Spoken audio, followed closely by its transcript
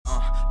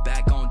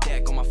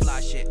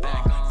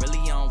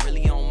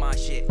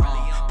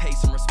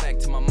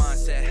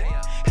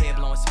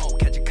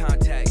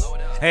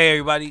Hey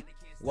everybody,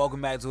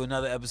 welcome back to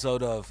another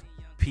episode of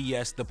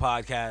PS the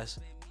Podcast.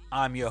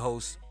 I'm your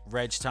host,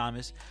 Reg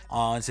Thomas.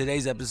 On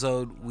today's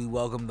episode, we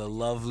welcome the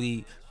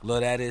lovely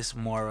Glorelys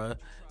Mora.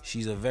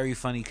 She's a very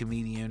funny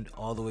comedian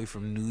all the way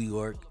from New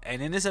York.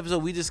 And in this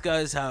episode, we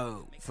discuss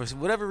how, for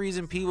whatever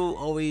reason, people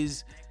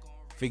always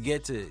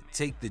forget to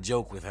take the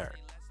joke with her.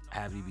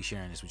 Happy to be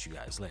sharing this with you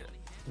guys later.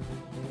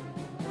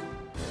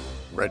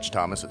 Reg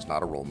Thomas is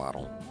not a role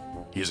model.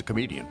 He is a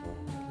comedian.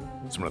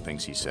 Some of the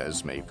things he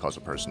says may cause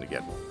a person to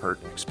get hurt,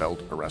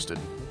 expelled, arrested,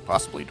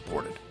 possibly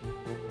deported.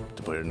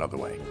 To put it another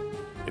way,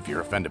 if you're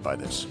offended by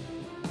this,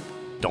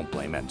 don't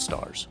blame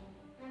N-Stars.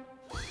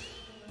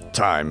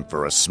 Time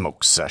for a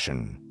smoke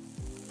session.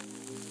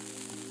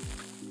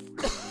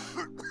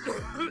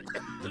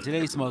 For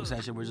today's smoke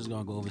session, we're just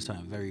going to go over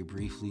something very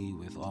briefly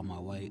with all my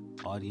white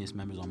audience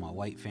members, all my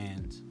white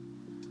fans.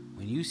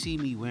 When you see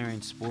me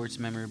wearing sports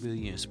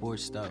memorabilia and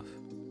sports stuff,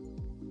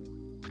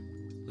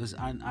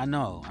 listen, I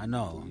know,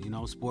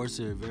 sports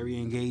are very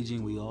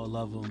engaging. We all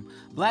love them.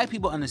 Black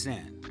people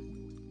understand.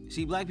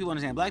 See, black people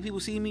understand. Black people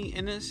see me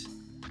in this,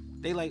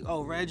 they like,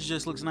 oh, Reg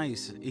just looks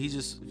nice. He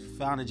just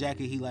found a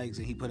jacket he likes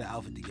and he put an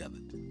outfit together.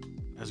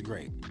 That's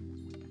great.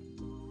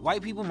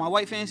 White people, my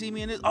white fans see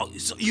me in this. Oh,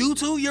 so you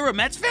too? You're a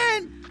Mets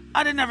fan?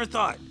 I'd have never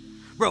thought.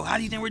 Bro, how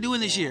do you think we're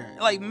doing this year?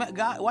 Like,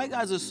 white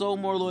guys are so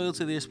more loyal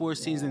to their sports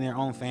teams than their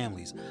own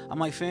families. I'm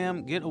like,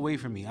 fam, get away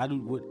from me.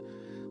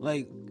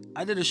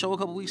 I did a show a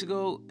couple weeks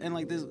ago, and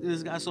like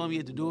this guy saw me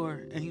at the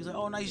door, and he was like,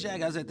 "Oh, nice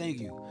jacket." I said, "Thank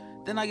you."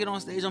 Then I get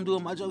on stage, I'm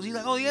doing my jokes. He's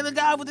like, "Oh, yeah, the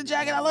guy with the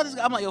jacket. I love this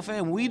guy." I'm like, "Yo,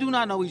 fam, we do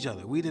not know each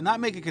other. We did not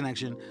make a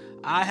connection.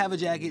 I have a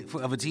jacket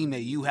of a team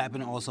that you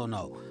happen to also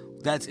know.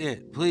 That's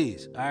it.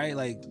 Please, all right?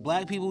 Like,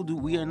 black people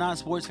we are not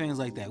sports fans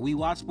like that. We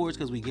watch sports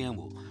because we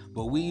gamble,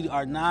 but we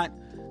are not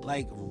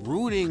like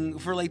rooting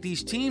for like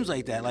these teams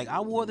like that. Like, I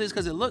wore this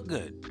because it looked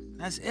good.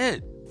 That's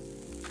it."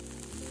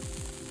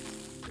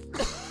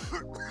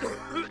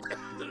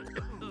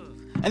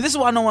 And this is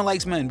why no one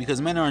likes men, because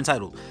men are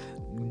entitled.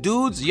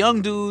 Dudes,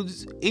 young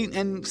dudes,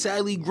 and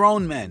sadly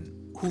grown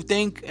men who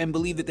think and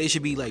believe that they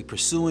should be like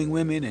pursuing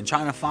women and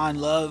trying to find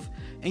love,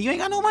 and you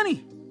ain't got no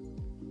money.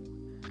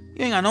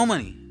 You ain't got no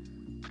money.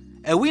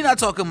 And we not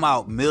talking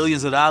about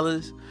millions of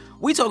dollars.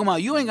 We talking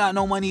about you ain't got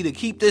no money to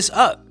keep this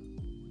up.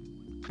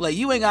 Like,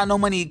 you ain't got no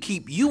money to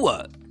keep you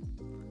up.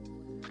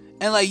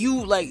 And like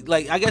you, like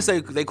I guess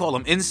they call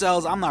them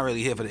incels. I'm not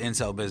really here for the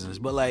incel business,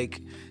 but like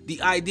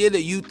the idea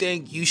that you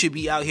think you should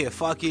be out here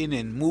fucking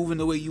and moving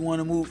the way you want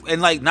to move, and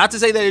like, not to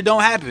say that it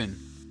don't happen.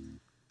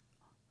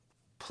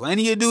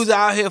 Plenty of dudes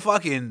out here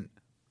fucking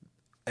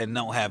and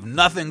don't have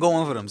nothing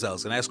going for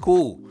themselves, and that's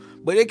cool.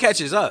 But it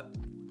catches up.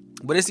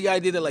 But it's the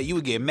idea that like you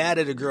would get mad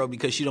at a girl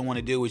because she don't want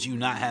to deal with you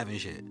not having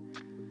shit.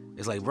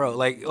 It's like, bro,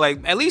 like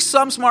at least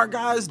some smart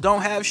guys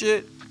don't have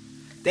shit.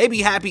 They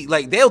be happy,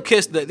 like they'll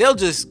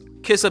just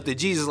kiss up to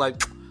Jesus like,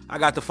 I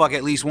got to fuck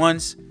at least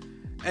once.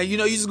 And you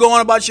just go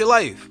on about your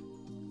life.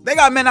 They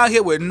got men out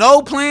here with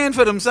no plan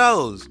for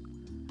themselves.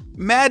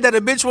 Mad that a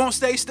bitch won't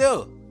stay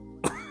still.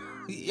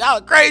 Y'all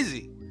are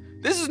crazy.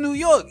 This is New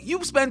York.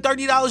 You spend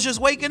 $30 just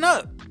waking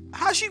up.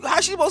 How she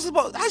supposed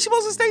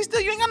to stay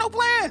still? You ain't got no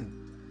plan.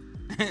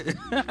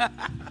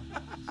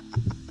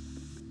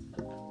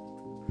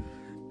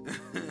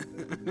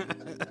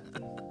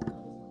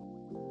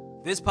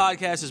 This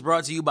podcast is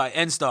brought to you by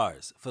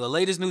N-Stars. For the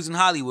latest news in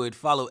Hollywood,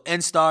 follow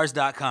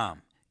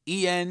nstars.com.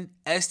 ENSTARZ.com.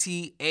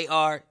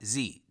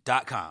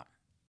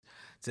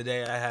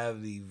 Today I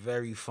have the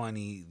very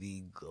funny,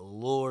 the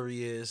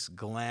glorious,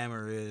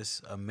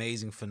 glamorous,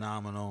 amazing,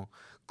 phenomenal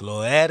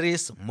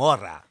Glorelys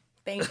Mora.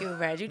 Thank you,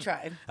 Reg. You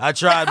tried. I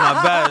tried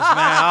my best, man.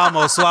 I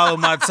almost swallowed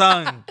my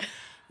tongue.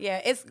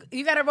 Yeah,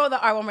 you got to roll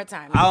the R one more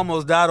time. I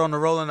almost died on the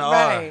rolling the R.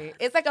 Right.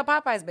 It's like a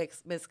Popeye's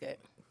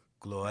biscuit.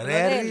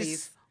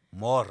 Glorelys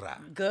Mora.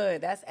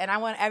 Good. And I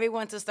want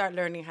everyone to start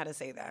learning how to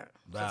say that.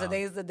 Wow. So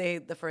today's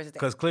the first day.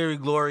 Because clearly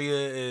Gloria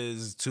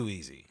is too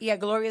easy. Yeah,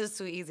 Gloria is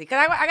too easy.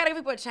 Because I got to give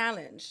people a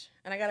challenge.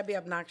 And I got to be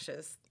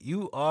obnoxious.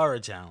 You are a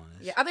challenge.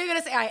 Yeah, I thought you were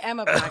going to say I am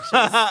obnoxious.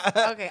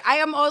 Okay, I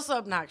am also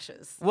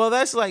obnoxious. Well,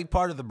 that's like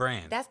part of the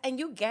brand. And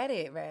you get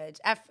it, Reg.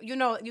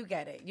 You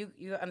get it.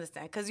 You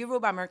understand. Because you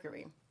ruled by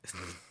Mercury.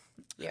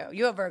 Yeah,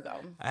 you're a Virgo.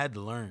 I had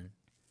to learn.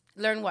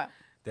 Learn what?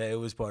 That it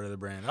was part of the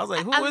brand. I was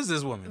like, who is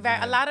this woman?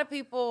 A lot of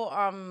people,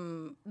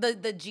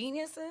 the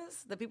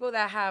geniuses, the people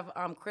that have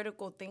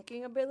critical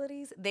thinking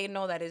abilities, they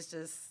know that it's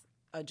just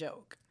a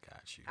joke.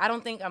 Got you. I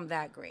don't think I'm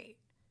that great.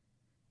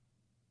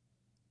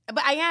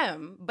 But I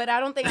am. But I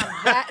don't think I'm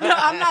that. No,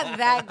 I'm not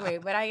that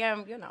great. But I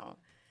am,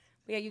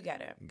 Yeah, you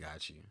get it.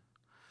 Got you.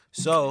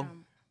 So,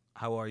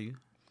 how are you?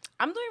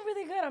 I'm doing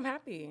really good. I'm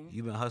happy.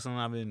 You've been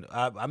hustling.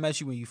 I met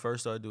you when you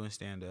first started doing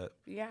stand-up.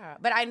 Yeah.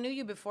 But I knew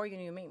you before you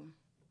knew me.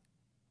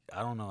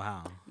 I don't know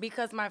how.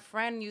 Because my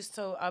friend used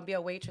to be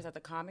a waitress at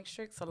the Comic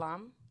Strip,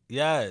 Salam.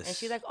 Yes. And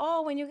she's like,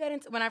 oh, when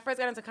I first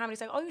got into comedy,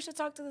 she's like, oh, you should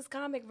talk to this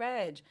comic,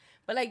 Reg.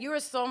 But like, you were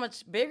so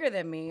much bigger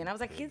than me. And I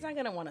was like, he's not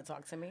going to want to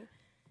talk to me.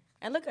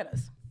 And look at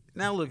us.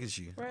 Now look at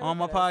you Right, on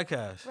my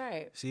podcast.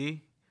 Right.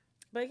 See?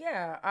 But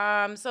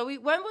yeah, so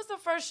when was the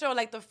first show,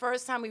 like the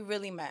first time we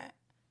really met?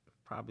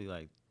 Probably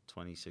like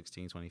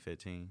 2016,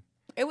 2015.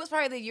 It was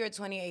probably the year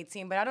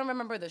 2018, but I don't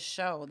remember the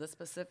show, the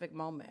specific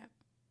moment.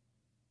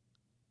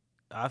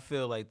 I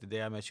feel like the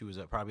day I met you was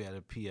probably at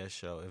a PS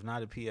show. If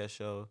not a PS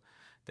show,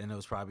 then it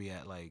was probably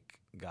at like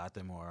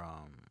Gotham or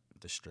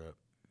the Strip.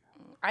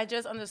 I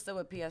just understood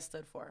what PS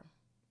stood for.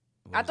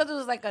 I thought it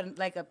was like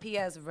a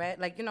PS red,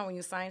 like you know when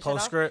you sign shit off.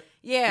 Postscript.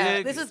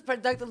 Yeah, this is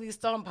Productively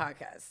Stoned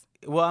podcast.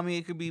 Well, I mean,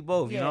 it could be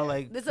both. You know,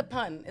 like this is a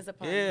pun. It's a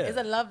pun. Yeah. It's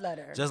a love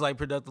letter. Just like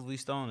Productively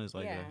Stoned is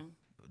like. Yeah.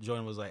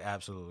 Jordan was like,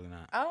 absolutely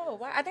not. Oh,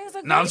 wow. I think it's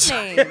a No, I'm great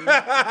sorry. name.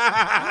 Yeah,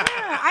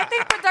 I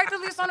think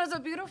Productively Stoned is a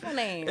beautiful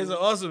name. It's an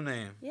awesome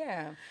name.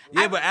 Yeah.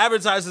 Yeah, but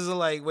advertisers are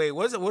like, wait,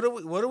 what's it? What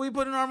are we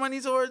putting our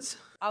money towards?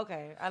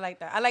 Okay, I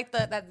like that. I like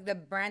that the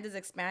brand is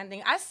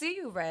expanding. I see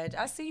you, Reg.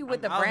 I see you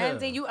with the out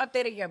branding. here. You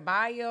updated your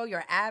bio,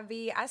 your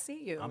Avi. I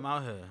see you. I'm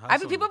out here. I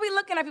mean, people be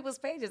looking at people's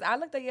pages. I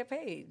looked at your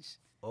page.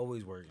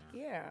 Always working.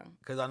 Yeah.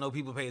 Because I know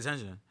people pay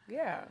attention.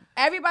 Yeah.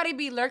 Everybody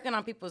be lurking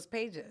on people's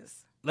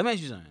pages. Let me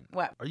ask you something.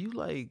 What? Are you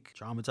like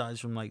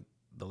traumatized from like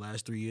the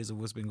last 3 years of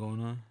what's been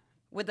going on?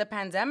 With the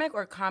pandemic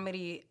or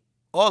comedy?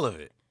 All of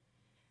it.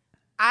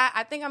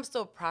 I think I'm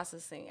still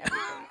processing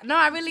everything. No,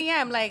 I really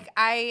am. Like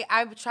I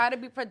try to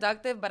be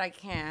productive, but I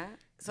can't.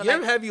 So You're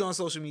like, heavy on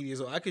social media,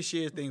 so I could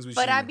share things with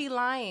you. but I be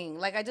lying.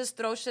 Like I just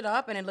throw shit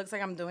up and it looks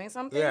like I'm doing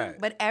something. Yeah.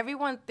 But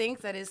everyone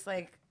thinks that it's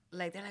like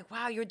they're like,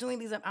 wow, you're doing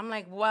these. I'm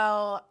like,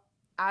 well,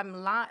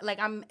 I'm lying. Like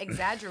I'm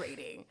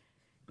exaggerating.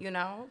 You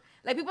know?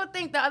 Like, people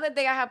think the other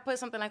day I have put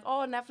something like,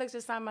 oh, Netflix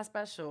just signed my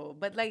special.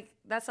 But, like,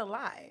 that's a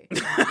lie.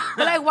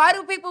 But, like, why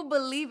do people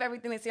believe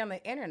everything they see on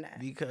the internet?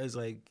 Because,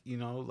 like, you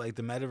know, like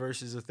the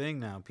metaverse is a thing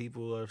now.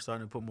 People are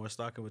starting to put more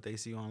stock in what they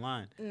see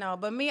online. No,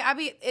 but me,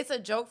 it's a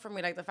joke for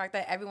me. Like, the fact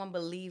that everyone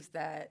believes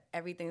that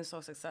everything is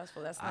so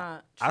successful. That's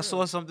not true. I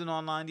saw something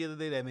online the other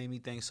day that made me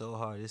think so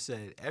hard. It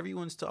said,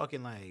 everyone's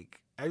talking like,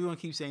 everyone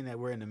keeps saying that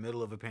we're in the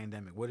middle of a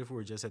pandemic. What if we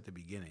were just at the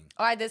beginning?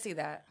 Oh, I did see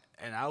that.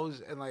 And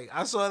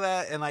I saw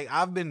that, and like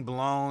I've been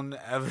blown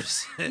ever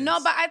since. No,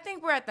 but I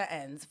think we're at the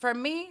end. For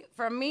me,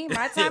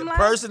 my timeline.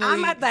 Personally,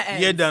 I'm at the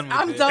end. you're done with it.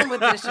 I'm done with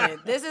this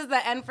shit. This is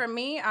the end for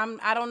me.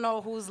 I don't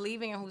know who's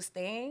leaving and who's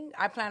staying.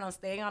 I plan on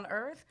staying on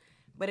Earth,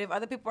 but if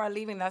other people are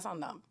leaving, that's on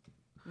them.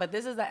 But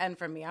this is the end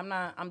for me.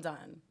 I'm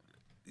done.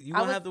 You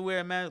won't have to wear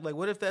a mask. Like,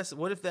 what if that's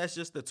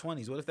just the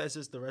 20s? What if that's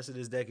just the rest of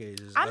this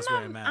decade?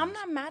 Wearing masks? I'm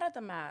not mad at the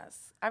mask.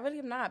 I really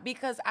am not,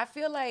 because I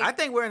feel like I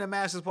think wearing a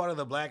mask is part of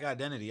the black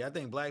identity. I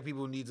think black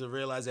people need to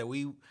realize that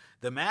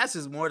the mask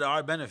is more to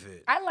our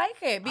benefit. I like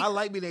it. I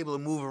like being able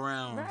to move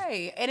around.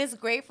 Right. And it's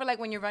great for like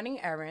when you're running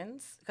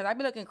errands, because I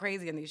be looking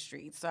crazy in these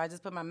streets. So I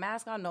just put my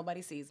mask on.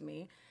 Nobody sees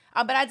me.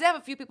 But I did have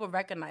a few people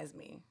recognize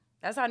me.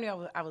 That's how I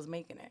knew I was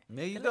making it.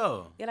 There you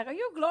go. You're like, are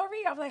you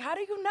Glory? I was like, how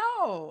do you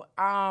know?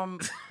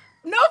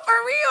 No, for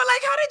real.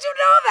 Like, how did you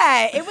know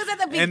that? It was at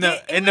the beginning.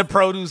 In the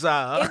produce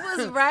aisle. It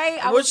was right.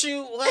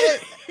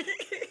 What?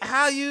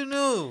 How you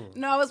knew?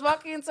 No, I was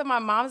walking into my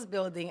mom's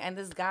building, and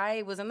this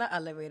guy was in the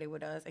elevator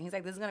with us, and he's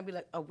like, this is going to be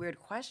like a weird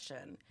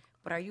question,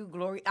 but are you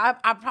Glory?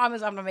 I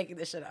promise I'm not making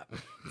this shit up.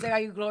 He's like, are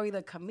you Glory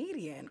the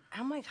comedian?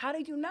 I'm like, how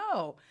did you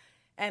know?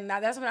 And now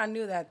that's when I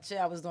knew that shit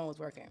I was doing was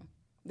working.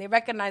 They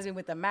recognized me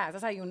with the mask.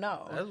 That's how you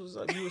know. That was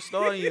like you were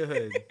star in your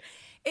hood.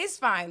 It's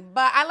fine,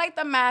 but I like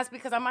the mask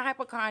because I'm a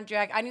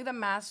hypochondriac. I knew the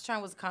mask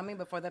trend was coming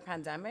before the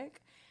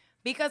pandemic,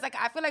 because like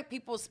I feel like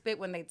people spit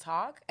when they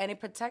talk, and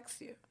it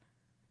protects you.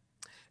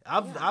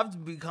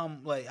 I've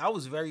become like, I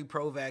was very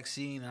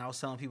pro-vaccine, and I was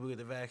telling people to get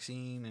the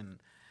vaccine,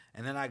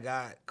 and then I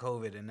got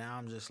COVID, and now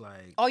I'm just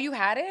like, oh, you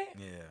had it?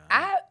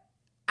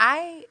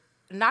 Yeah.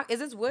 Is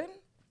this wood?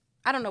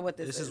 I don't know what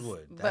this is. This is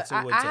wood. But That's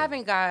a wood I table.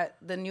 haven't got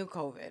the new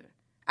COVID.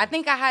 I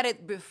think I had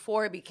it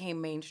before it became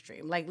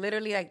mainstream. Like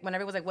literally, like when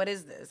everyone was like, "What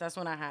is this?" That's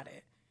when I had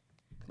it.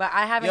 But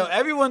I haven't. Yo,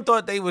 everyone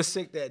thought they was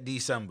sick that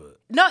December.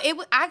 No,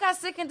 I got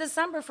sick in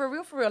December for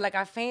real. Like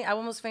I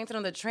almost fainted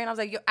on the train. I was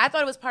like, I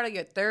thought it was part of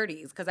your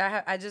 30s because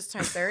I just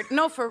turned 30.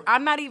 No,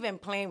 I'm not even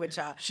playing with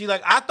y'all. She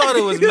like, I thought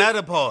it was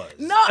menopause.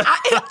 No,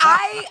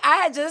 I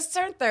had just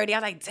turned 30. I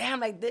was like, damn,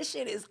 like this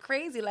shit is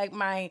crazy. Like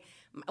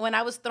when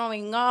I was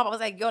throwing up, I was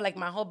like, yo, like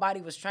my whole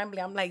body was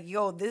trembling. I'm like,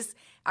 yo,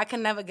 I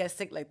can never get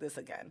sick like this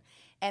again.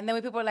 And then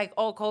when people are like,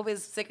 oh, COVID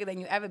is sicker than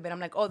you ever been, I'm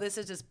like, oh, this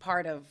is just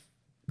part of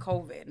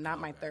COVID, not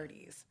my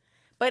 30s.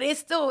 But it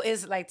still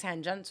is like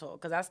tangential,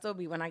 because I still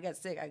when I get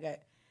sick, I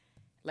get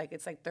like,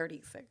 it's like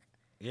 30 sick.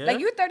 Yeah? Like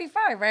you're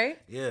 35, right?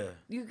 Yeah.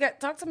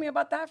 Talk to me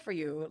about that for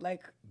you.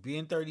 Like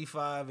Being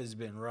 35 has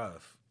been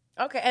rough.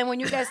 Okay, and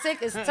when you get sick,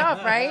 it's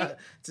tough, right?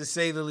 To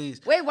say the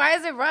least. Wait, why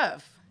is it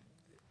rough?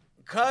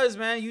 Cause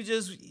man, you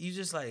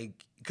just like,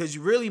 cause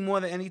you really, more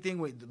than anything,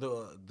 with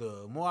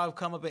the more I've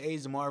come up in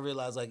age, the more I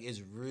realize like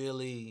it's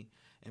really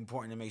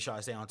important to make sure I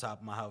stay on top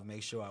of my health,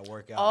 make sure I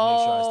work out,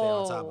 make sure I stay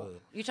on top of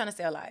it. You're trying to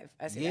stay alive.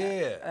 I see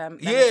that.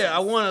 That I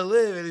want to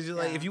live, and it's just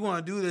like, if you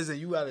want to do this, then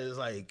you gotta just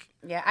like.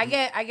 Yeah, I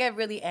get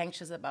really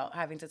anxious about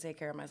having to take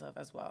care of myself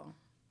as well.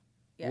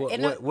 Yeah.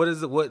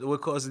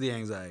 What causes the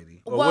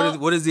anxiety? Or well,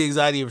 what is the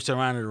anxiety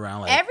surrounded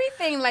around? Like, everything.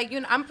 everything. Like,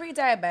 I'm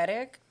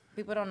pre-diabetic.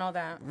 People don't know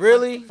that.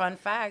 Really? Fun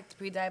fact,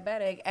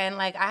 pre-diabetic. And,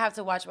 like, I have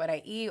to watch what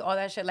I eat, all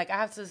that shit. Like, I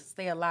have to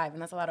stay alive.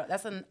 And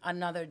that's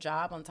another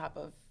job on top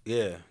of.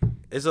 Yeah.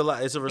 It's a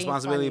lot. It's a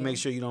responsibility to funny. make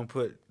sure you don't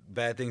put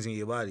bad things in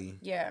your body.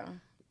 Yeah.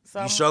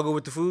 So You struggle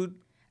with the food?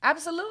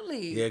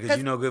 Absolutely. Yeah, because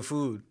you know good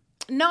food.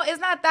 No, it's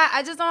not that.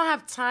 I just don't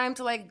have time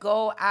to like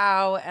go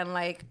out and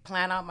like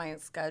plan out my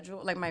schedule,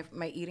 like my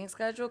eating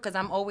schedule, because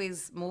I'm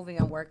always moving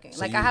and working.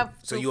 I have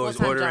so two you always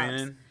full-time ordering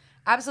jobs. in?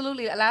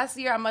 Absolutely. Last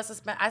year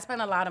I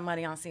spent a lot of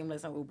money on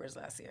Seamless and Ubers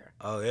last year.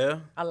 Oh yeah?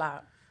 A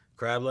lot.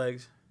 Crab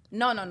legs?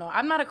 No.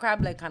 I'm not a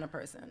crab leg kind of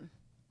person.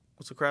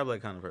 What's a crab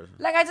leg kind of person?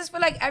 Like I just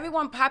feel like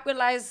everyone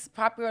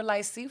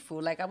popularized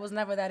seafood. Like I was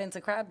never that into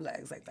crab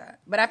legs like that.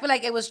 But I feel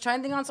like it was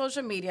trending on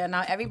social media.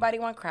 Now everybody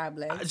want crab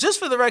legs. Just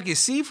for the record,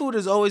 seafood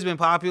has always been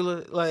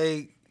popular.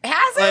 Like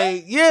Has it?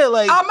 Like yeah,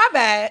 like Oh my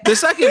bad.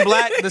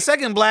 the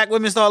second black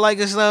women start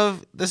liking stuff,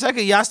 the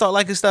second y'all start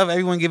liking stuff,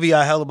 everyone give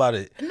y'all hell about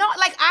it. No,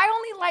 like I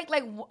only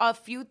like a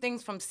few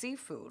things from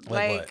seafood.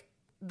 Like what?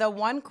 The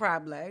one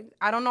crab leg.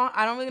 I don't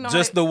really know.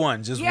 Just the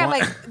one. Yeah, one.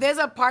 like there's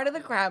a part of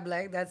the crab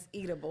leg that's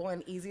eatable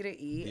and easy to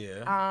eat.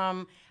 Yeah.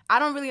 I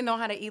don't really know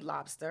how to eat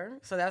lobster,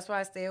 so that's why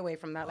I stay away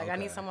from that. Like I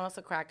need Okay. someone else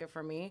to crack it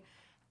for me.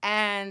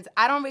 And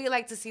I don't really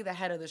like to see the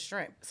head of the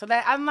shrimp. So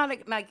that I'm not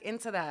like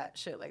into that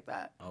shit like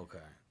that. Okay.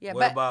 Yeah,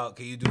 what but- about,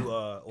 can you do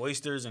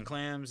oysters and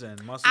clams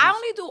and mussels? I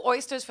only do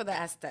oysters for the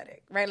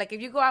aesthetic, right? Like if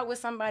you go out with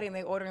somebody and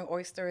they're ordering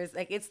oysters,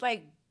 like it's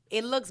like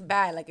it looks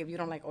bad, like if you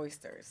don't like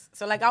oysters.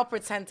 So like I'll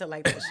pretend to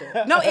like that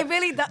shit. No, it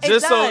really does.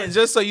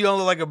 Just so you don't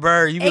look like a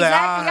bird. You be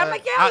Exactly. like, I'm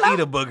like, yeah, I'll eat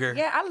a booger.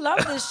 Yeah, I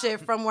love this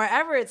shit from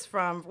wherever it's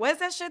from. What's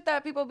that shit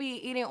that people be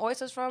eating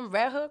oysters from?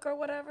 Red Hook or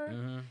whatever?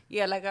 Mm-hmm.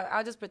 Yeah, like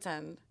I'll just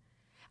pretend.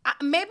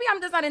 Maybe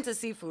I'm just not into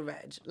seafood,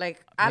 Reg.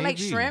 Like I like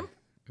Maybe. shrimp,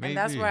 and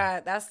that's Maybe.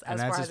 where that's And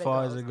as that's far as as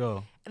far it as goes. it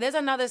go. There's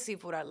another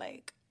seafood I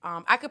like.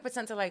 I could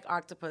pretend to like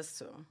octopus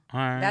too. All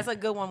right. That's a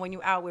good one when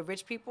you out with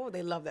rich people.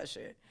 They love that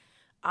shit.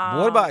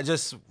 What about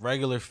just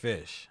regular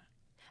fish?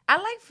 I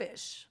like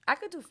fish. I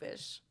could do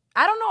fish.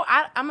 I don't know.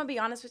 I'm gonna be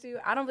honest with you.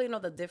 I don't really know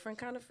the different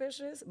kind of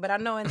fishes, but I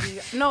know in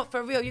the no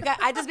for real. You got.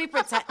 I just be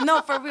pretend. No,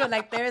 for real.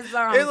 Like there's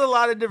There's a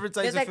lot of different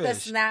types there's of like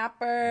fish. the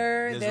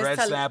snapper. There's red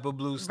snapper,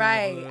 blue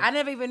snapper. Right. I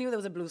never even knew there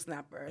was a blue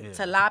snapper. Yeah.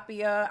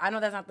 Tilapia. I know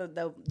that's not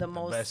the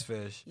most Best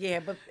fish. Yeah,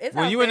 but it's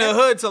When out you in there. the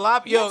hood,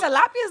 tilapia. Yeah,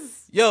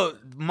 tilapia's. Yo,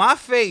 my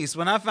face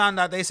when I found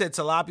out they said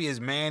tilapia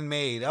is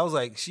man-made, I was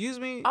like, excuse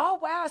me? Oh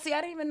wow. See, I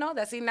didn't even know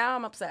that. See, now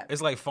I'm upset.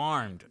 It's like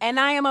farmed. And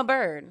I am a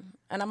bird,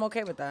 and I'm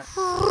okay with that.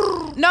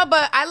 No,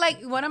 but I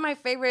like one of my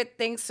favorite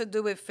things to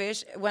do with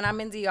fish when I'm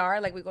in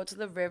DR. Like we go to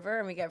the river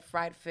and we get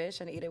fried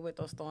fish and eat it with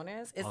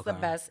tostones. It's the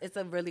Okay. best. It's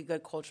a really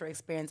good cultural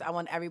experience. I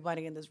want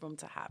everybody in this room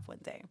to have one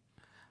day.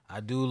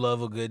 I do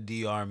love a good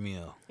DR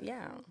meal.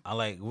 Yeah. I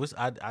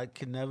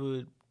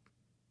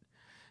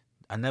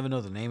never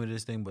know the name of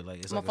this thing, but like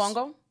it's like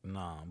Mofongo?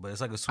 No, but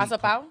it's like a sweet.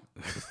 Asapao?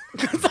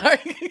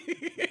 Sorry.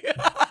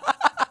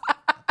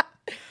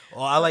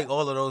 Oh, I like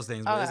all of those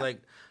things, but it's Okay.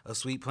 like a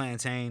sweet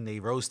plantain. They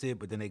roast it,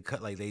 but then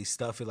they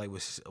stuff it like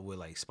with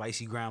like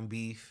spicy ground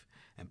beef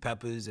and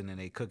peppers, and then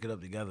they cook it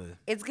up together.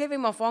 It's giving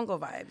mofongo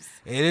vibes.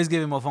 It is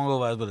giving mofongo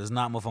vibes, but it's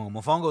not mofongo.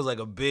 Mofongo is like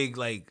a big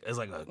it's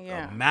like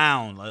Yeah. a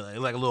mound,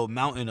 like a little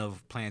mountain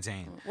of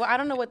plantain. Well, I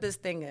don't know what this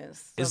thing is.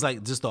 So- It's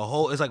like just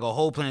it's like a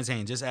whole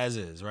plantain, just as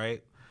is,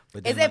 right?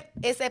 But Is then,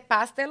 it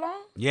pastelon?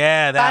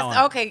 Yeah, that one.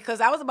 Okay,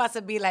 because I was about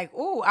to be like,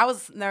 ooh, I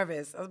was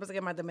nervous. I was about to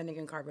get my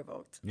Dominican card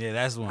revoked. Yeah,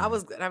 that's the one. I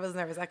was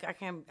nervous. I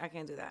can't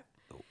do that.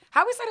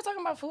 How we started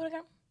talking about food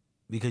again?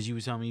 Because you were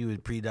telling me you were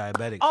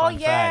pre-diabetic. Oh Fun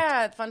yeah,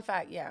 fact. fun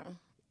fact. Yeah.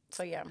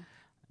 So yeah,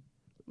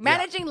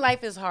 managing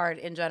life is hard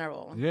in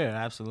general. Yeah,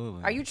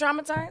 absolutely. Are you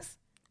traumatized?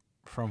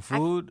 from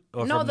food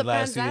or No, from the the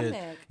last 2 years?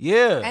 pandemic.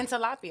 Yeah, And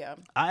tilapia.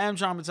 I am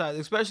traumatized,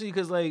 especially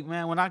because like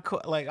man, when I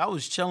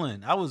was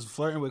chilling, I was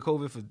flirting with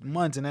COVID for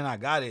months, and then I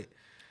got it.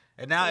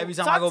 And now every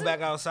time I go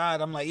back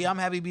outside, I'm like, yeah, I'm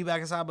happy to be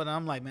back outside, but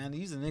I'm like, man,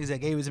 these are the niggas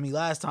that gave it to me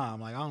last time.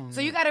 Like, I don't.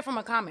 So you got it from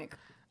a comic.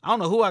 I don't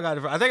know who I got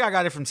it from. I think I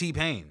got it from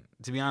T-Pain.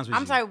 To be honest with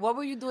you, I'm sorry. What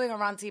were you doing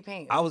around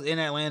T-Pain? I was in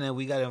Atlanta.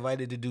 We got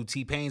invited to do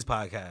T-Pain's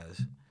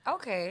podcast,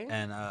 Okay.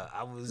 and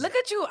I was. Look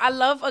at you. I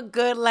love a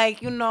good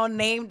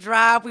name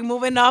drop. We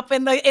moving up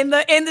in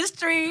the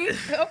industry.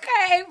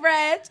 Okay,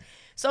 Reg.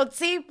 So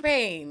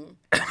T-Pain.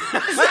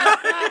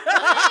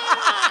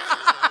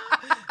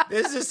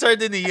 This just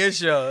turned into your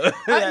show.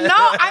 No,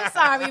 I'm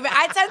sorry, but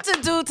I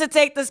tend to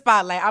take the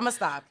spotlight. I'ma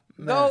stop.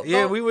 Go.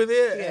 We were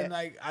there,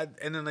 Yeah.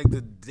 and then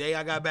the day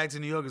I got back to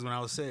New York is when I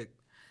was sick.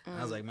 And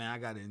I was like, man, I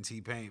got it in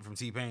T-Pain from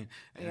T-Pain,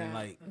 and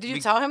then Did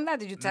you tell him that?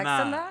 Did you text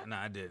him that?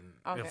 Nah, I didn't.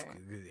 Okay.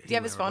 He Do you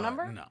have his phone wouldn't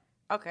number? reply.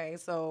 Okay,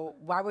 so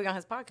why were you on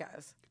his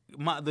podcast?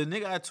 No. The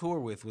nigga I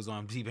toured with was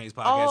on T-Pain's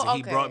podcast, Oh, and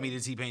he okay. brought me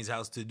to T-Pain's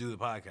house to do the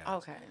podcast.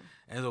 Okay.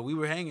 And so we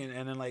were hanging,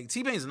 and then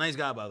T-Pain's a nice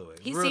guy, by the way.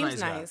 He Real seems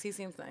guy. nice. He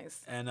seems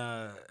nice. And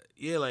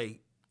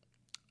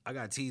I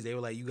got teased. They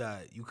were like, you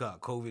caught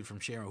COVID from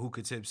sharing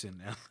hookah tips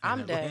in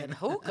I'm Atlanta. dead.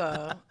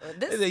 Hookah.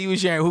 They said you were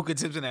sharing hookah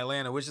tips in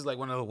Atlanta, which is like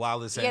one of the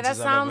wildest Yeah, sentences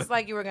that I've sounds ever.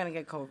 like you were gonna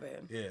get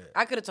COVID. Yeah.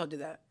 I could have told you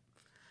that.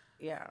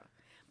 Yeah.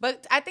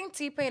 But I think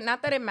T-Pain,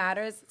 not that it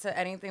matters to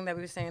anything that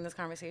we were saying in this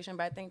conversation,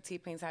 but I think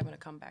T-Pain's having a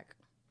comeback.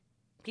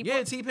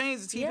 Yeah,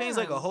 T-Pain's Yeah.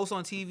 like a host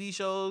on TV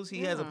shows.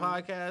 He has a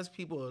podcast.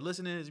 People are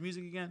listening to his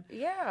music again.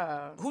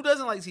 Yeah. Who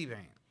doesn't like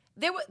T-Pain?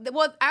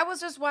 Well, I was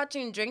just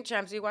watching Drink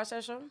Champs. You watch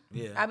that show?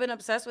 Yeah. I've been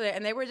obsessed with it.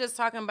 And they were just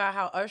talking about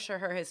how Usher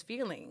hurt his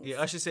feelings. Yeah,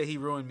 Usher said he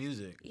ruined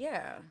music.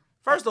 Yeah.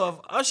 First off,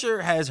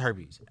 Usher has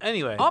herpes.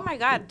 Anyway. Oh my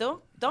God!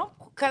 Don't,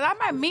 because I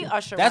might meet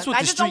Usher. That's once.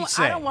 what the streets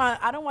say. I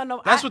don't want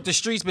no. That's what the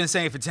streets been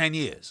saying for 10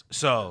 years.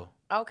 So.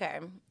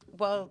 Okay.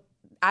 Well,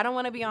 I don't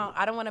want to be on.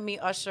 I don't want to meet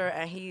Usher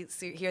and hear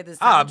this.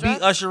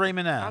 Beat Usher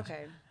Raymond now.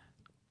 Okay.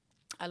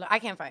 I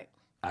can't fight.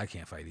 I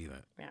can't fight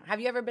either. Yeah. Have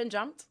you ever been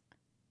jumped?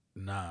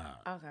 Nah.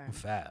 Okay. I'm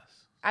fast.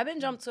 I've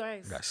been jumped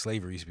twice. Got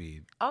slavery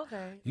speed.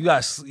 Okay. You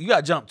got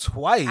jumped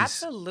twice.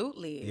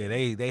 Absolutely. Yeah,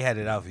 they had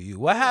it out for you.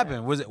 What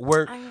happened?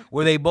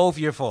 Were they both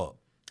your fault?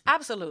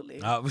 Absolutely.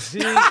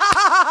 See? And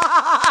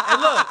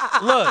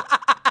look.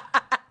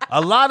 A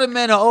lot of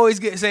men are always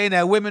saying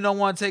that women don't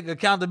want to take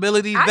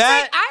accountability.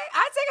 I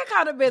take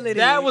accountability.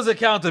 That was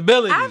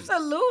accountability.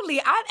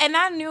 Absolutely.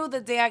 I knew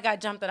the day I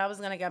got jumped that I was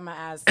gonna get my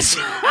ass beat.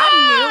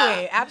 I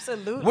knew it.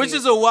 Absolutely. Which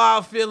is a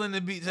wild feeling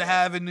to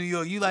have in New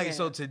York. You like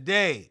so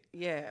today.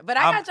 Yeah, but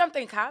I got jumped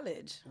in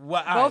college.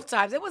 Both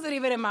times. It wasn't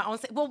even in my own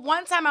city. Well,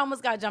 one time I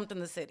almost got jumped in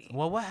the city.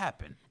 Well, what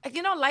happened?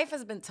 You know, life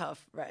has been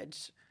tough, Reg.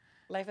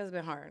 Life has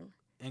been hard.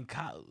 In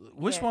college,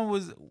 which one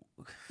was? All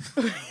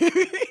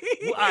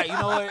right, you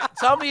know what?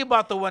 Tell me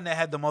about the one that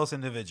had the most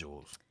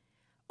individuals.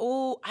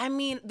 Oh, I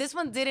mean, this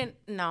one didn't.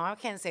 No, I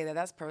can't say that.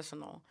 That's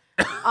personal.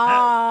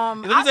 Let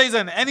me tell you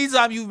something.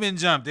 Anytime you've been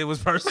jumped, it was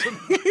personal.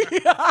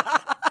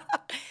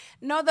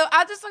 No, though,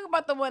 I'll just talk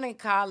about the one in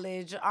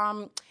college.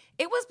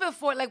 It was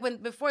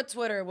before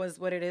Twitter was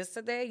what it is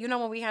today. You know,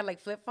 when we had like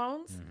flip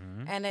phones,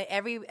 and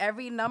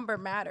every number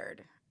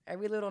mattered.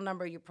 Every little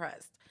number you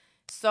pressed.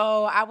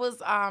 So I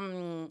was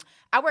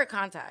I wear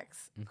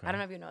contacts. Okay. I don't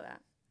know if you know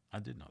that. I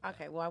did know that.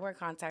 Okay, well I wear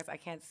contacts. I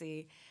can't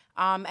see.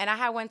 And I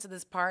had went to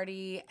this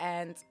party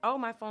and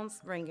my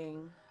phone's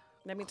ringing.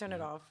 Let me turn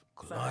it off.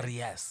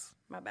 Glorelys.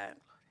 My bad.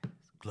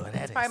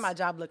 Glorelys. It's probably my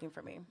job looking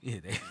for me. Yeah.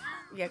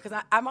 Yeah,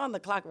 because I'm on the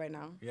clock right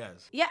now.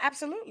 Yes. Yeah,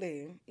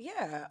 absolutely.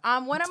 Yeah.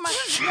 One of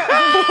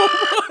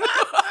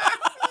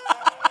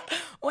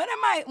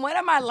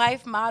my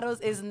life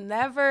mottos is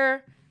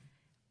never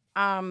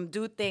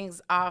do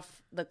things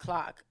off the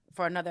clock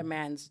for another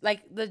man's.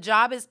 Like, the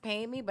job is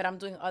paying me, but I'm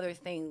doing other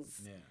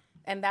things. Yeah.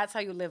 And that's how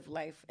you live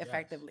life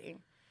effectively. Yes.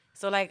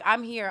 So, like,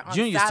 I'm here on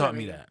Junior's salary. taught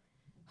me that.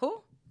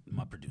 Who?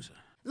 My producer.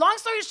 Long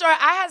story short,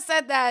 I had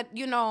said that,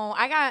 you know,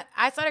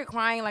 I started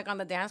crying, like, on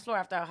the dance floor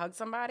after I hugged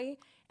somebody.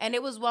 And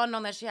it was well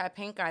known that she had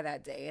pink eye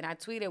that day. And I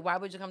tweeted, why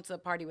would you come to a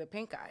party with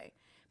pink eye?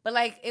 But,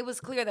 like, it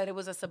was clear that it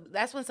was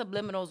that's when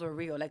subliminals were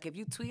real. Like, if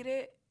you tweet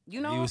it, you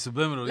know, it was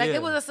subliminal. Like,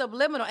 it was a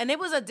subliminal, and it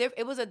was a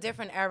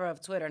different era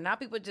of Twitter. Now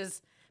people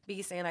just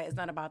be saying like it's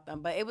not about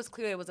them, but it was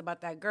clear it was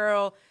about that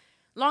girl.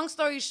 Long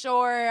story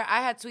short,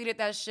 I had tweeted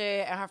that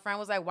shit, and her friend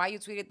was like, "Why you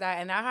tweeted that?"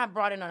 And I had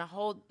brought in a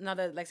whole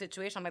another like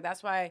situation. I'm like,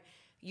 that's why,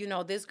 you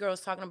know, this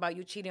girl's talking about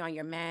you cheating on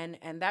your man,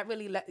 and that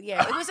really,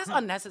 it was just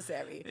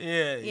unnecessary.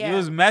 Yeah, it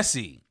was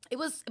messy. It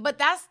was, but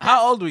that's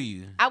how old were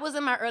you? I was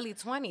in my early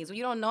 20s. Well,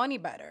 you don't know any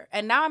better,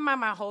 and now I mind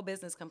my whole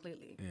business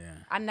completely. Yeah,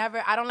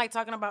 I don't like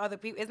talking about other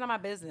people. It's not my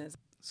business.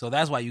 So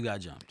that's why you got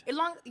jumped.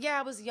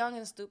 I was young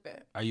and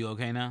stupid. Are you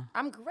okay now?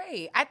 I'm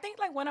great. I think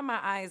like one of my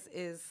eyes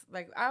is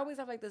like I always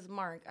have like this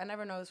mark. I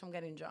never noticed from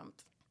getting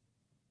jumped.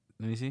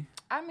 Let me see.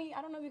 I mean,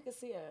 I don't know if you can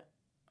see it.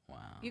 Wow.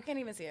 You can't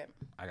even see it.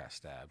 I got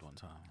stabbed one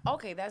time.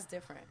 Okay, that's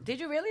different. Did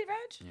you really,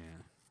 Reg?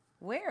 Yeah.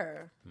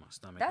 Where? My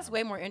stomach. That's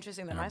way more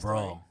interesting than my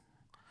story.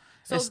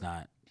 So, it's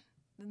not.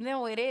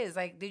 No, it is.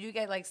 Like, did you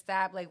get like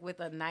stabbed like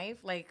with a knife?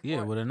 Like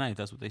with a knife.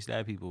 That's what they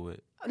stab people with.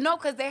 No,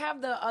 because they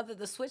have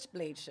the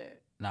switchblade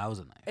shit. Nah, it was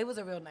a knife. It was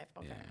a real knife.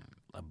 Okay.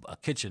 Yeah, a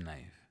kitchen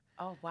knife.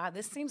 Oh wow,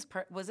 this seems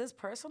was this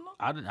personal?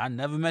 I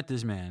never met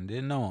this man.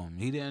 Didn't know him.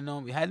 He didn't know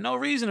me. Had no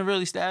reason to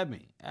really stab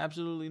me.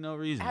 Absolutely no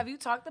reason. Have you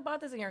talked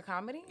about this in your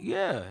comedy?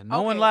 Yeah,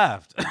 no one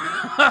laughed.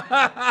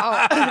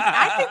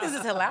 I think this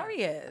is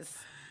hilarious.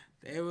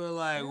 They were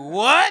like,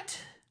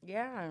 "What?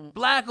 Yeah,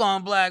 black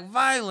on black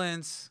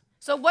violence."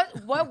 So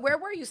where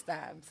were you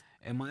stabbed?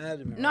 In my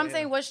abdomen. No, I'm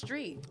saying what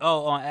street?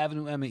 Oh, on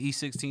Avenue M and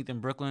East 16th in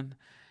Brooklyn.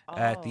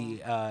 At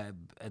the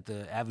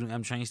Avenue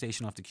M train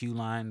station off the Q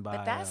line by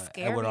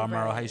Edward R.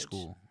 Murrow High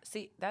School.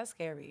 See, that's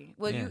scary.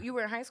 Well, you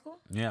were in high school?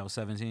 Yeah, I was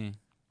 17.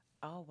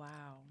 Oh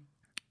wow.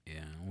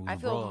 Yeah, I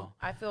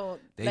feel.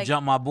 They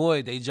jumped my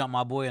boy.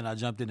 And I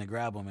jumped in to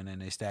grab him, and then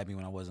they stabbed me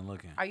when I wasn't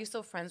looking. Are you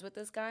still friends with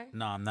this guy?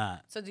 No, I'm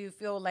not. So do you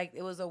feel like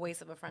it was a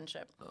waste of a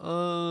friendship?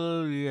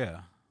 Yeah.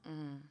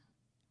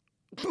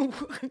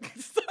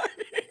 Sorry.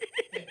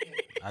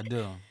 I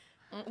do.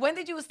 When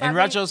did you start? In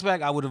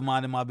retrospect, I would have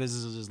minded my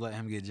business and just let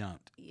him get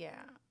jumped. Yeah.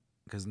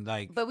 Because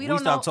like, but we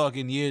stopped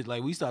talking years.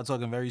 Like we started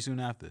talking very soon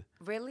after.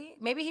 Really?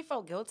 Maybe he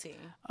felt guilty.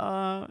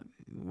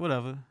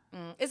 Whatever.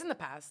 It's in the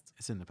past.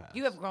 It's in the past.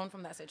 You have grown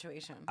from that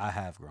situation. I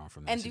have grown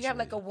from that. And do you have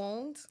like a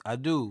wound? I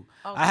do.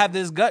 Okay. I have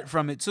this gut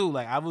from it too.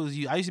 Like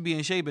I used to be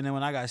in shape, and then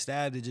when I got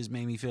stabbed, it just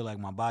made me feel like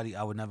my body.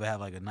 I would never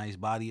have like a nice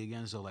body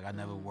again. So like I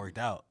never worked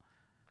out.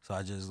 So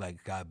I just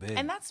like got big.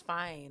 And that's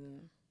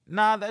fine.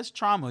 Nah, that's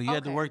trauma. You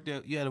had to Okay. work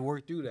there. You had to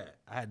work through that.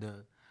 I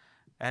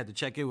had to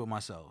check in with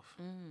myself.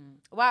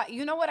 Well,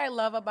 you know what I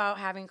love about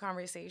having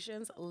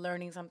conversations?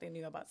 Learning something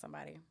new about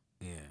somebody.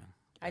 Yeah.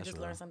 I that's just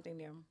real. learned something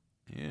new.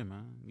 Yeah,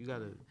 man. You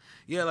gotta.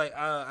 Yeah, like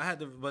I had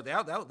to, but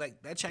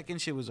that check-in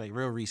shit was like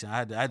real recent. I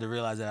had to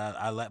realize that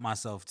I let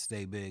myself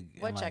stay big.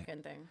 What and, like,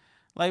 check-in thing?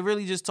 Like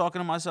really just talking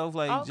to myself,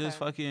 like Okay. just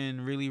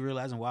fucking really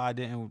realizing why I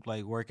didn't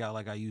like work out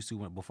like I used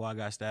to before I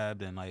got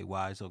stabbed, and like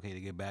why it's okay to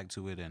get back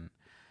to it. And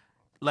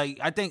like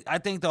I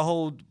think the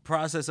whole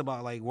process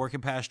about like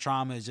working past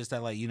trauma is just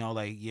that like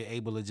like you're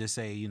able to just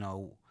say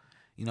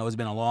it's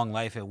been a long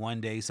life, and one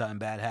day something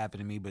bad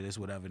happened to me, but it's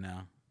whatever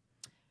now.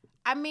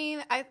 I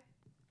mean,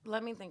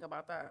 let me think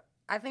about that.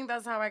 I think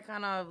that's how I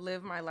kind of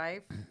live my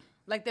life.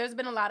 Like, there's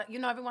been a lot of,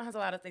 everyone has a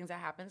lot of things that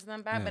happen to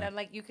them bad, Yeah.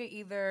 but you could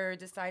either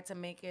decide to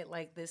make it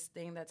like this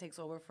thing that takes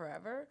over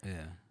forever,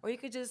 Yeah. or you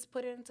could just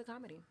put it into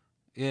comedy.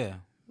 Yeah.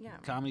 Yeah.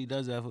 Comedy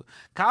does that.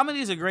 Comedy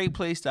is a great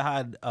place to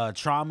hide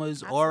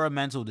traumas or a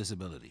mental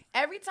disability.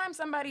 Every time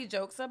somebody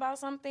jokes about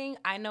something,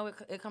 I know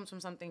it comes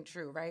from something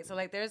true, right? So,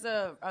 like, there's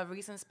a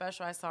recent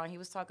special I saw, and he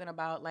was talking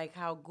about, like,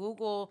 how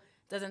Google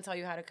doesn't tell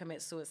you how to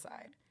commit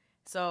suicide.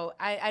 So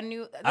I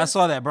knew. I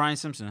saw that, Brian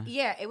Simpson.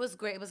 Yeah, it was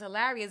great. It was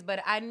hilarious.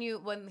 But I knew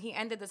when he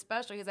ended the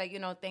special, he's like,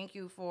 thank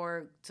you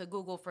to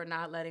Google for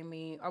not letting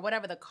me, or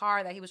whatever, the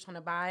car that he was trying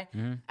to buy.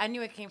 Mm-hmm. I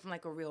knew it came from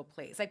like a real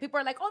place. Like, people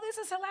are like, oh, this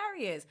is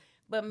hilarious.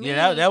 But me,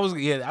 That was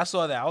I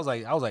saw that. I was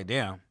like,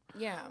 damn.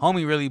 yeah.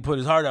 Homie really put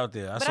his heart out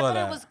there. But I thought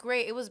it was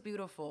great. It was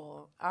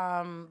beautiful.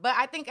 But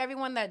I think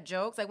everyone that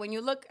jokes, like when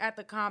you look at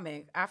the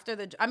comic after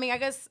I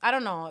guess, I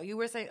don't know. You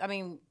were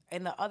saying,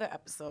 in the other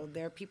episode,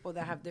 there are people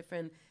that have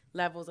different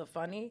levels of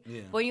funny.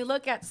 Yeah. When you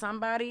look at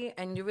somebody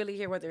and you really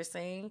hear what they're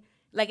saying,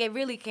 like it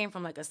really came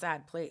from like a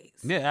sad place.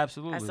 Yeah,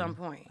 absolutely. At some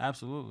point.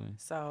 Absolutely.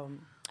 So,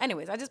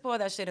 anyways, I just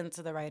poured that shit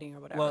into the writing or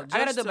whatever. Well, I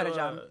gotta do a just better to,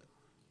 job.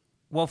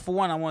 Well, for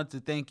one, I want to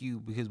thank you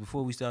because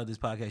before we started this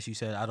podcast, you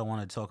said I don't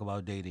want to talk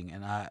about dating,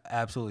 and I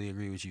absolutely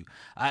agree with you.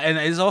 And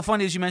it's all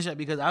funny that you mentioned that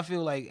because I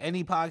feel like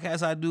any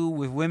podcast I do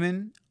with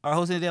women are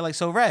hosting, they're like,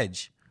 so Reg,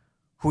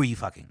 who are you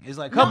fucking? It's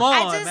like, come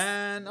on,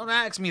 man, don't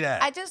ask me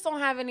that. I just don't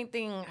have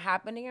anything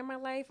happening in my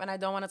life, and I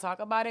don't want to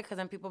talk about it because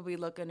then people be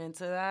looking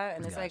into that,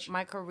 and it's like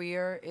my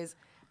career is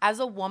as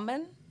a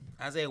woman.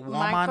 As a woman,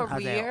 my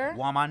career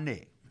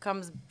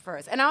comes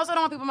first, and I also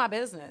don't want people in my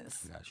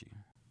business. Got you.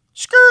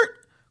 Skirt.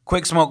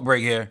 Quick smoke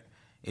break here.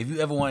 If you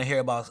ever want to hear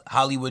about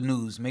Hollywood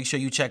news, make sure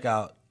you check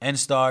out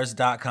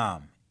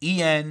nstars.com.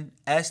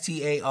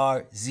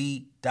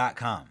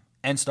 ENSTARZ.com.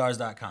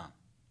 nstars.com.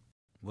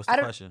 What's the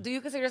question? Do you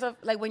consider yourself,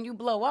 like, when you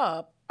blow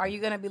up, are you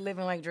going to be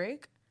living like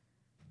Drake?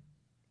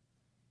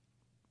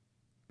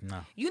 No.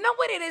 You know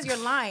what it is?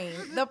 You're lying.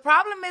 The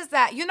problem is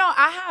that,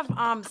 I have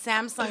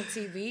Samsung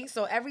TV,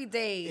 so every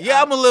day.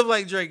 Yeah, I'm going to live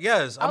like Drake.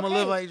 Yes, I'm going to Okay.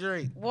 live like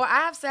Drake. Well,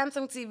 I have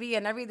Samsung TV,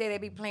 and every day they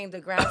be playing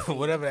Degrassi.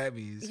 Whatever that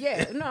means.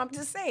 Yeah, no, I'm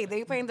just saying. They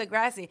be playing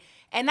Degrassi.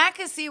 And I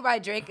can see why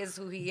Drake is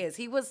who he is.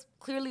 He was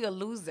clearly a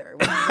loser.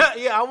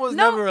 Yeah, I was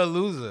never a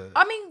loser.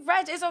 I mean,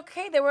 Reg, it's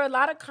okay. There were a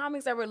lot of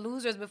comics that were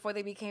losers before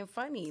they became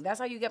funny. That's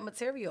how you get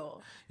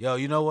material. Yo,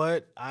 you know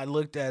what? I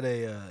looked at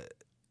a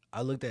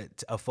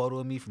photo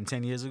of me from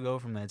 10 years ago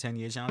from that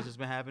 10-year challenge that's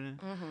been happening.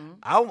 Mm-hmm.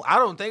 I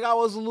don't think I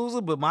was a loser,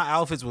 but my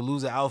outfits were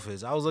loser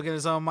outfits. I was looking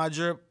at some of my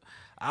drip.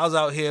 I was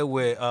out here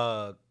with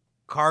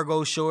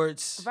cargo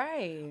shorts,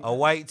 Right. a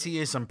white tee,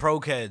 and some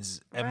Pro-Keds,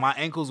 and my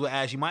ankles were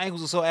ashy. My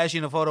ankles were so ashy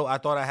in the photo, I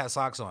thought I had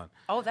socks on.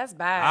 Oh, that's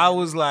bad. I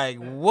was like,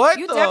 what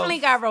You the definitely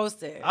got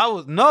roasted. I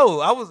was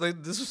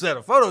like, this was at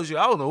a photo shoot.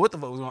 I don't know what the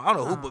fuck was going on. I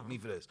don't know who booked me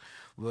for this.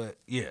 But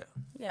yeah.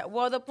 Yeah,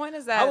 well, the point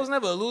is that I was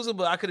never a loser,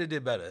 but I could have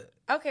did better.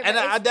 Okay, and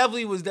but I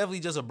definitely was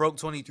just a broke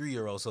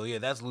 23-year-old. So yeah,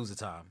 that's loser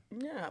time.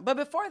 Yeah, but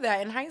before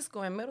that, in high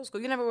school and middle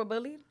school, you never were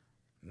bullied?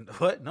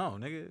 What? No,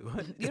 nigga.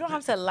 What? You don't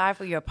have to lie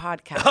for your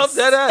podcast. I'm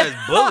dead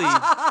ass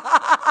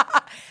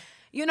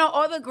bullied.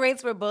 All the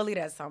greats were bullied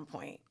at some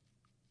point.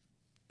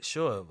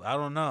 Sure, I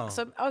don't know.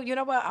 So, you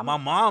know what? My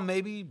mom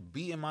maybe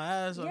beating my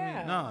ass. Yeah. I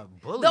mean, nah,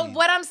 bullied.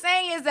 What I'm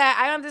saying is that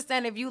I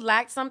understand if you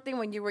lacked something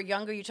when you were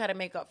younger, you try to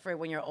make up for it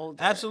when you're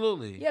older.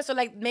 Absolutely. Yeah, so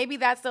like maybe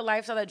that's the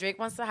lifestyle that Drake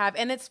wants to have,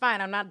 and it's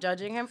fine. I'm not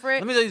judging him for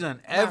it. Let me tell you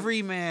something.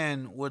 Every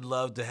man would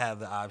love to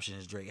have the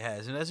options Drake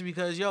has, and that's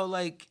because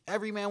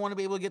every man want to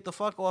be able to get the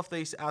fuck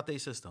out their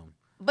system.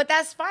 But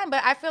that's fine.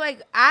 But I feel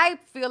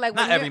like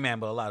Not every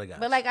man, but a lot of guys.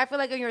 But like I feel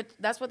like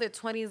that's what their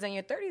 20s and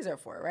your 30s are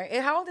for, right?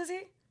 And how old is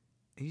he?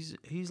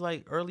 He's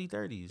like early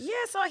 30s. Yeah,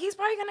 so he's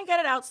probably gonna get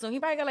it out soon. He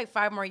probably got like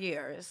 5 more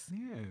years.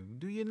 Yeah,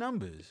 do your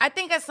numbers. I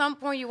think at some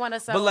point you want to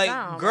settle down.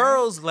 down. But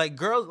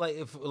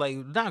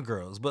not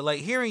girls, but like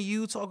hearing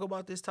you talk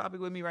about this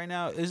topic with me right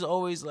now is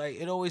always like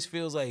it always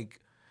feels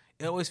like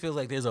it always feels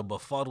like there's a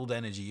befuddled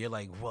energy. You're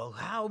like, well,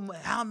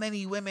 how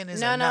many women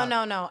is No.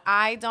 enough?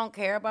 I don't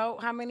care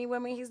about how many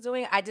women he's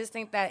doing. I just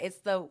think that it's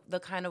the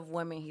kind of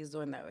women he's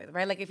doing that with,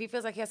 right? Like if he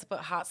feels like he has to put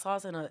hot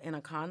sauce in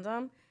a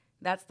condom,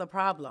 that's the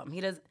problem.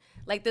 He does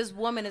like this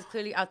woman is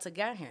clearly out to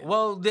get him.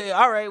 Well,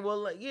 all right.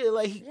 Well,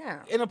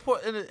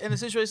 in a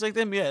situation like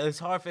them, yeah, it's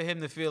hard for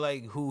him to feel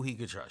like who he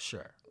could trust.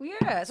 Sure.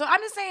 Yeah. So I'm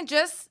just saying,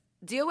 just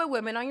deal with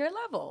women on your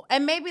level,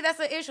 and maybe that's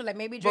an issue. Like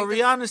maybe. But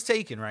Rihanna's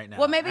taken right now.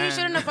 Well, maybe he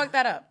shouldn't have fucked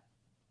that up.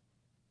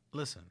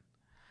 Listen,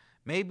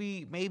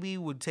 maybe it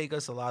would take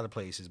us a lot of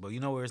places, but you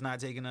know where it's not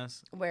taking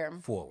us? Where?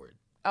 Forward.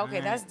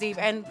 Okay, that's deep.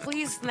 And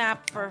please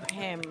snap for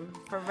him,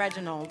 for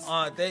Reginald.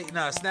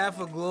 Snap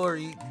for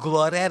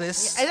Glorelys.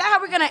 Is that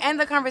how we're gonna end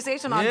the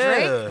conversation on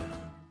Yeah. Drake?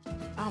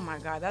 Oh my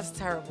God, that's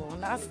terrible.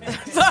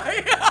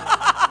 Sorry.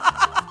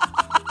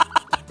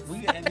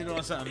 We can end it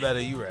on something better.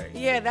 You right?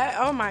 Yeah.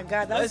 Oh my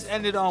God. Let's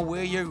end it on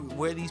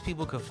where these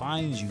people could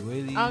find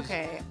you.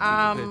 Okay.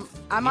 I'm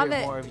on the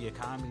more of your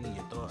comedy,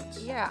 your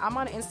thoughts. Yeah, I'm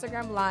on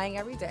Instagram lying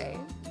every day.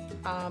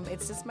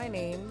 It's just my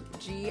name,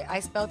 G. I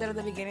spelled it at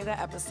the beginning of the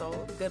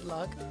episode. Good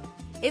luck.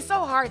 It's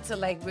so hard to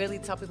like really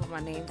tell people my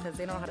name because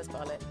they don't know how to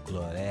spell it.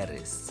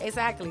 Glorelys.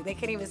 Exactly. They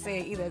can't even say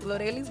it either.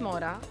 Glorelys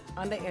Mora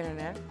on the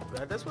internet.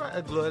 That's what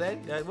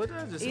Glorelys. What did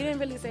I just say? You didn't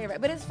really say it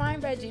right, but it's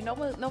fine, Reggie. No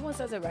one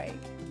says it right.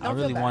 I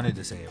really wanted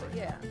to say it right.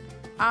 Yeah.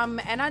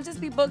 And I just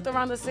be booked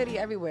around the city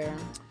everywhere.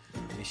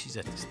 Yeah, she's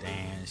at the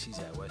Stand. She's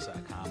at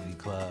Westside Comedy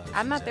Club.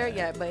 I'm not there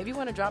yet, but if you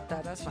want to drop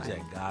that, that's fine. She's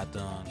at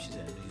Gotham. She's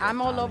at New York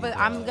I'm all Comedy over.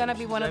 Club. I'm gonna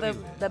be one of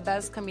everywhere. the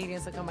best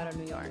comedians to come out of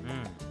New York.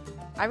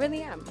 I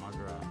really am. My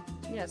girl.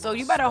 Yeah, so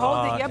you better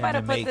hold it. You Spark better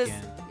in the put this.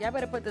 making. You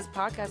better put this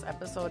podcast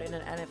episode in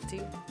an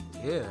NFT.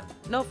 Yeah.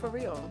 No, for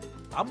real.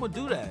 I'm gonna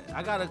do that.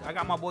 I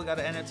got my boy got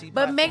an NFT.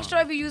 But make platform. sure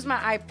if you use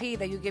my IP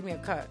that you give me a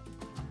cut.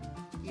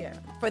 Yeah,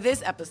 for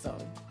this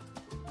episode.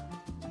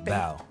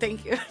 Bow.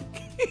 Thank you.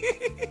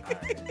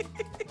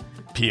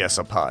 PS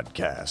a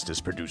Podcast is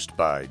produced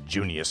by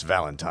Junius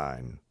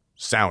Valentine,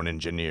 sound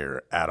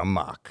engineer Adam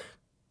Mock,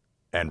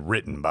 and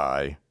written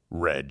by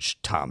Reg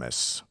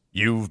Thomas.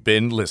 You've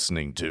been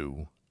listening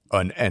to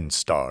an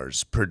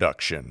N-Stars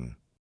production.